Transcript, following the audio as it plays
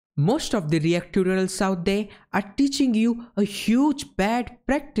Most of the React tutorials out there are teaching you a huge bad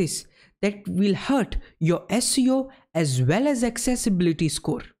practice that will hurt your SEO as well as accessibility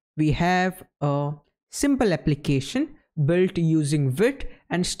score. We have a simple application built using Vite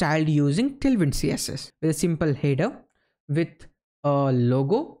and styled using Tailwind CSS with a simple header with a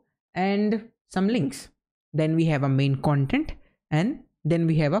logo and some links. Then we have a main content and then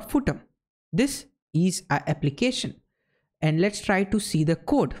we have a footer. This is our application, and let's try to see the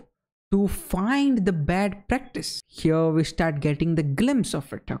code to find the bad practice. Here we start getting the glimpse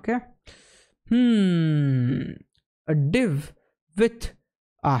of it. Okay. A div with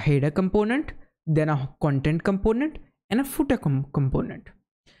a header component, then a content component and a footer component.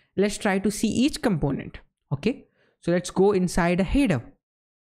 Let's try to see each component. Okay. So let's go inside a header.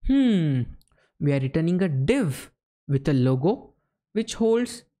 We are returning a div with a logo which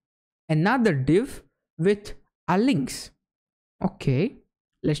holds another div with our links. Okay,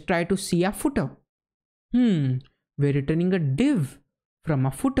 let's try to see a footer. We're returning a div from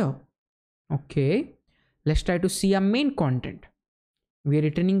a footer. Okay, let's try to see a main content. We're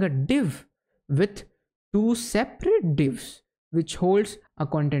returning a div with two separate divs which holds a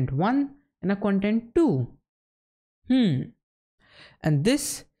content 1 and a content 2. And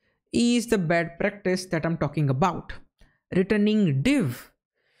this is the bad practice that I'm talking about. Returning div.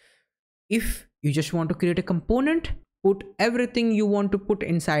 If you just want to create a component, put everything you want to put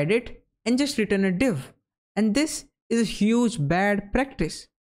inside it and just return a div. And this is a huge bad practice.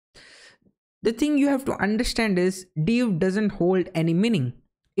 The thing you have to understand is div doesn't hold any meaning.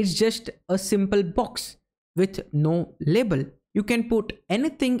 It's just a simple box with no label. You can put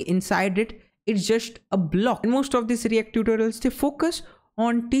anything inside it. It's just a block. And most of these React tutorials, they focus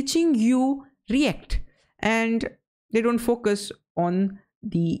on teaching you React and they don't focus on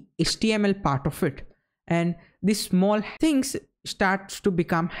the HTML part of it. And these small things starts to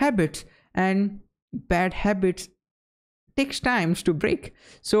become habits, and bad habits takes time to break.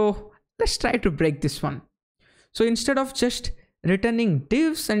 So let's try to break this one. So instead of just returning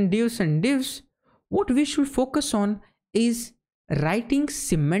divs and divs and divs, what we should focus on is writing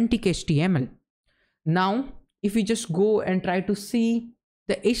semantic HTML. Now, if we just go and try to see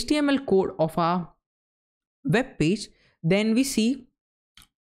the HTML code of our web page, then we see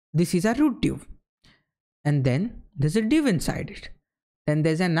this is a root div. And then there's a div inside it. Then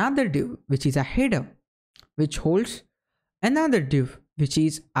there's another div, which is a header, which holds another div, which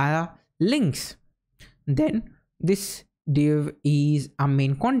is our links. Then this div is our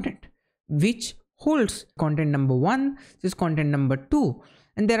main content, which holds content number 1, this is content number 2.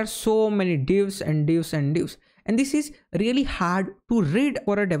 And there are so many divs and divs and divs. And this is really hard to read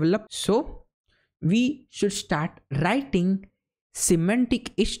for a developer. So we should start writing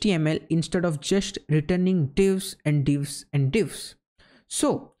semantic HTML instead of just returning divs and divs and divs.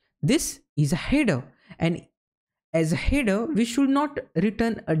 So this is a header, and as a header, we should not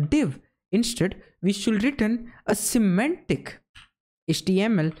return a div. Instead, we should return a semantic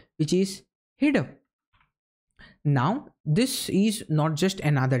HTML, which is header. Now, this is not just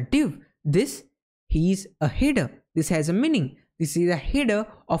another div. This is a header. This has a meaning. This is a header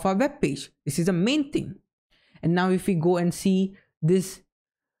of our web page. This is the main thing. And now if we go and see this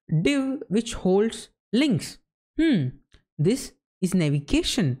div which holds links, this is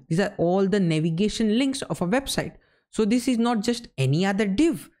navigation. These are all the navigation links of a website. So this is not just any other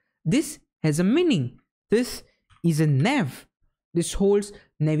div. This has a meaning. This is a nav. This holds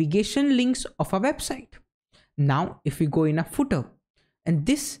navigation links of a website. Now if we go in a footer, and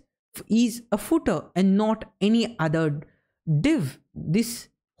this is a footer and not any other div. This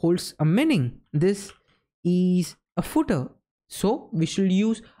holds a meaning. This is a footer. So we should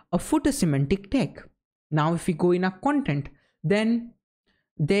use a footer semantic tag. Now if we go in a content, then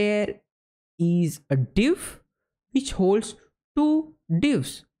there is a div which holds two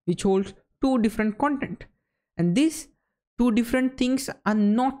divs, which holds two different content. And these two different things are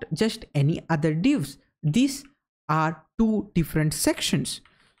not just any other divs. These are two different sections.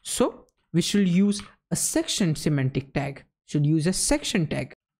 So we should use a section semantic tag, should use a section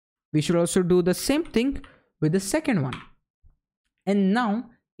tag. We should also do the same thing with the second one. And now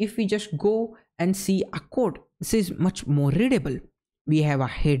if we just go and see a code, this is much more readable. We have a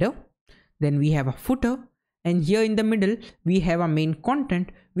header, then we have a footer, and here in the middle we have a main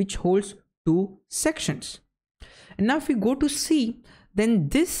content which holds two sections. And now if we go to see, then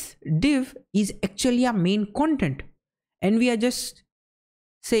this div is actually a main content, and we are just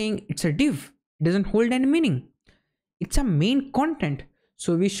saying it's a div. It doesn't hold any meaning. It's a main content.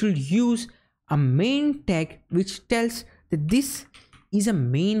 So we should use a main tag which tells that this is a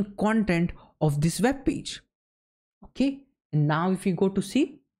main content of this web page. Okay. And now if we go to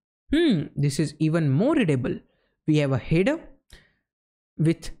see, This is even more readable. We have a header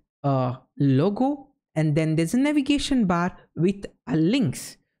with a logo, and then there's a navigation bar with a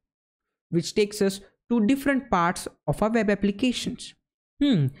links, which takes us to different parts of our web applications.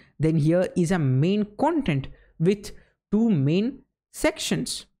 Then here is a main content with two main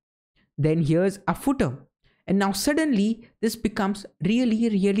sections. Then here's a footer. And now suddenly this becomes really,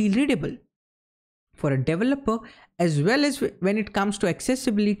 really readable. For a developer, as well as when it comes to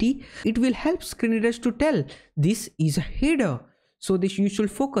accessibility, it will help screen readers to tell this is a header. So this you should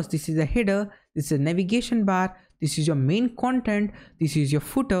focus. This is a header, this is a navigation bar, this is your main content, this is your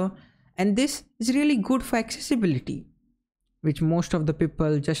footer, and this is really good for accessibility, which most of the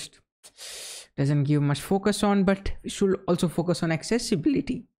people just doesn't give much focus on, but we should also focus on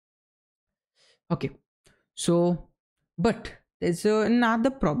accessibility. Okay, so but there's another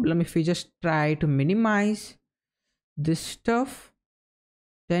problem. If we just try to minimize this stuff,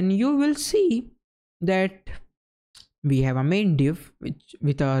 then you will see that we have a main div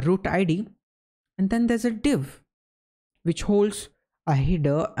with a root ID, and then there's a div which holds a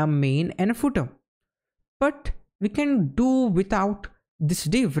header, a main, and a footer. But we can do without this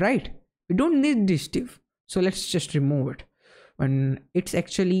div, right? We don't need this div, so let's just remove it. When it's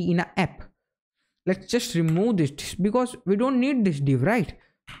actually in an app, let's just remove this because we don't need this div, right?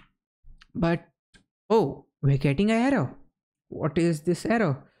 But oh, we're getting an error. What is this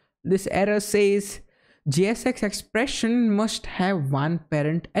error? This error says JSX expression must have one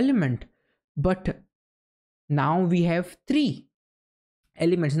parent element, but now we have three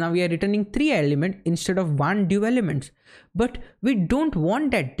elements. Now we are returning three elements instead of one div elements, but we don't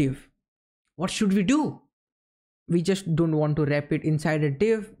want that div. What should we do? We just don't want to wrap it inside a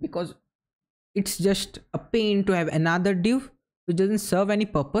div because it's just a pain to have another div which doesn't serve any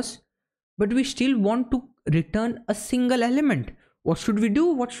purpose, but we still want to return a single element. What should we do?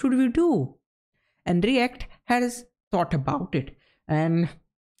 What should we do? And React has thought about it, and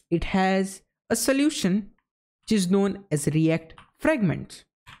it has a solution which is known as React fragments,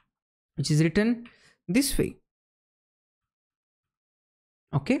 which is written this way.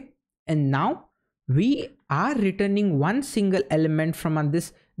 Okay, and now we are returning one single element from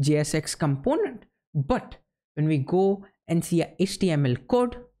this JSX component, but when we go and see a HTML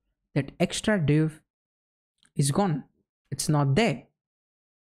code, that extra div is gone. It's not there.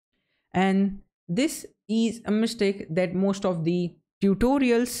 And this is a mistake that most of the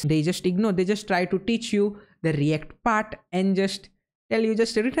tutorials, they just ignore. They just try to teach you the React part and just tell you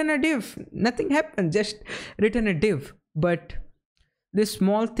just return a div. Nothing happens, just return a div. But the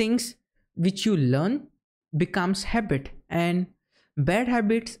small things which you learn becomes habit, and bad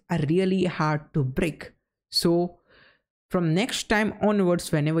habits are really hard to break. So from next time onwards,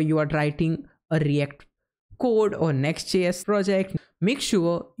 whenever you are writing a React code or Next.js project, make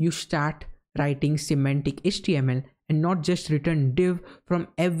sure you start writing semantic HTML and not just return div from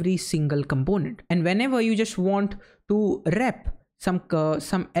every single component. And whenever you just want to wrap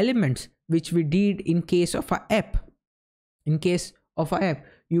some elements, which we did in case of a app,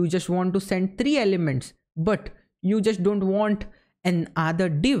 you just want to send three elements, but you just don't want another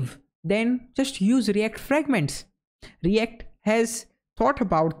div, then just use React fragments. React has thought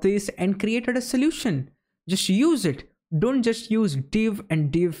about this and created a solution. Just use it. Don't just use div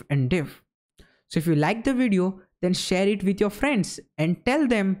and div and div. So if you like the video, then share it with your friends and tell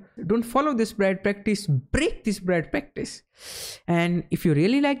them, don't follow this bad practice, break this bad practice. And if you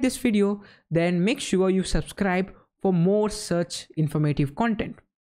really like this video, then make sure you subscribe for more such informative content.